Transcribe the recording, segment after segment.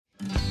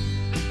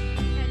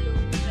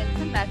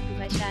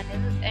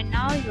channel, and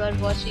now you are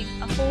watching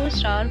a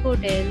 4-star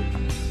hotel.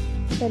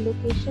 The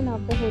location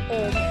of the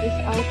hotel is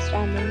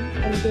outstanding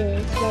and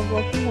guests love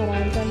walking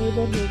around the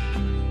neighborhood.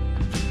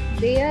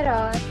 There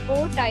are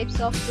 4 types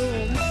of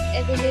rooms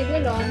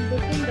available on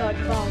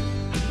booking.com.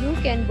 You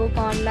can book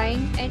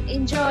online and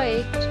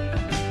enjoy it.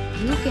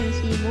 You can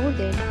see more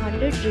than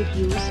 100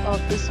 reviews of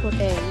this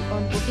hotel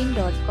on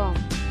booking.com.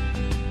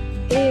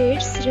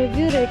 Its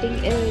review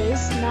rating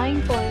is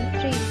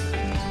 9.3,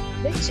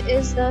 which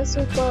is the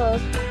superb.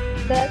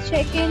 The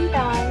check-in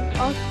time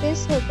of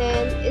this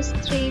hotel is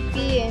 3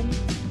 p.m.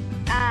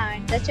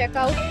 and the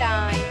checkout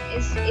time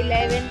is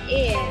 11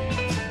 a.m.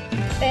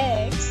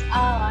 Pets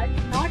are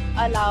not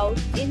allowed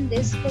in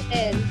this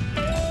hotel.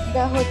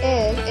 The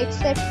hotel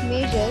accepts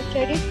major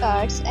credit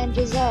cards and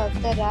reserves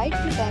the right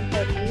to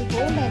temporarily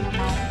hold an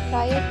amount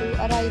prior to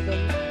arrival.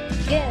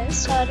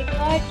 Guests are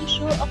required to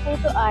show a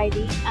photo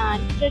ID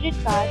and credit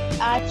card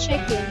at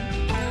check-in.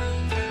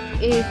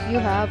 If you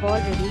have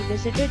already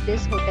visited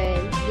this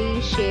hotel,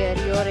 please share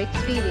your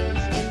experience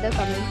in the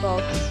comment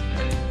box.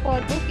 For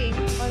booking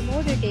or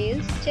more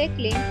details, check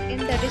link in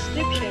the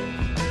description.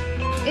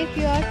 If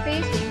you are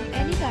facing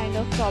any kind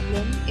of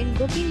problem in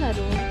booking a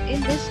room in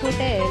this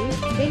hotel,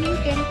 then you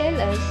can tell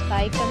us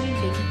by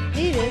commenting.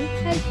 We will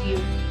help you.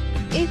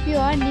 If you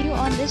are new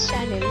on this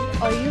channel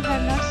or you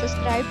have not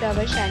subscribed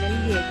our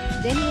channel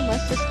yet, then you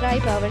must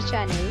subscribe our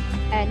channel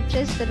and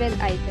press the bell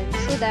icon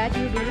so that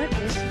you do not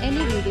miss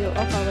any video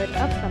of our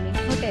upcoming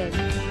hotel.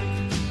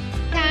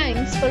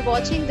 Thanks for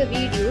watching the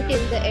video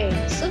till the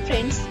end. So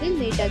friends, we'll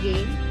meet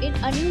again in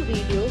a new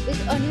video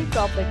with a new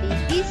property.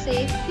 Be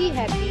safe, be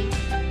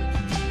happy.